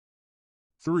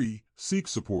3. Seek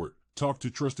support. Talk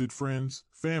to trusted friends,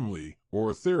 family,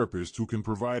 or a therapist who can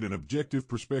provide an objective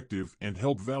perspective and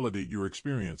help validate your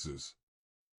experiences.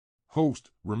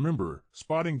 Host, remember,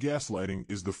 spotting gaslighting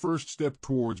is the first step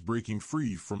towards breaking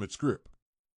free from its grip.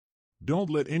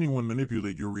 Don't let anyone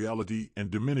manipulate your reality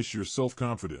and diminish your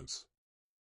self-confidence.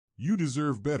 You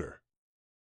deserve better.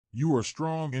 You are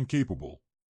strong and capable.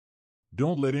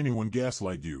 Don't let anyone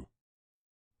gaslight you.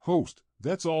 Host,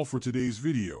 that's all for today's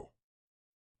video.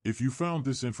 If you found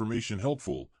this information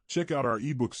helpful, check out our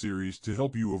ebook series to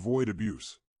help you avoid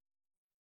abuse.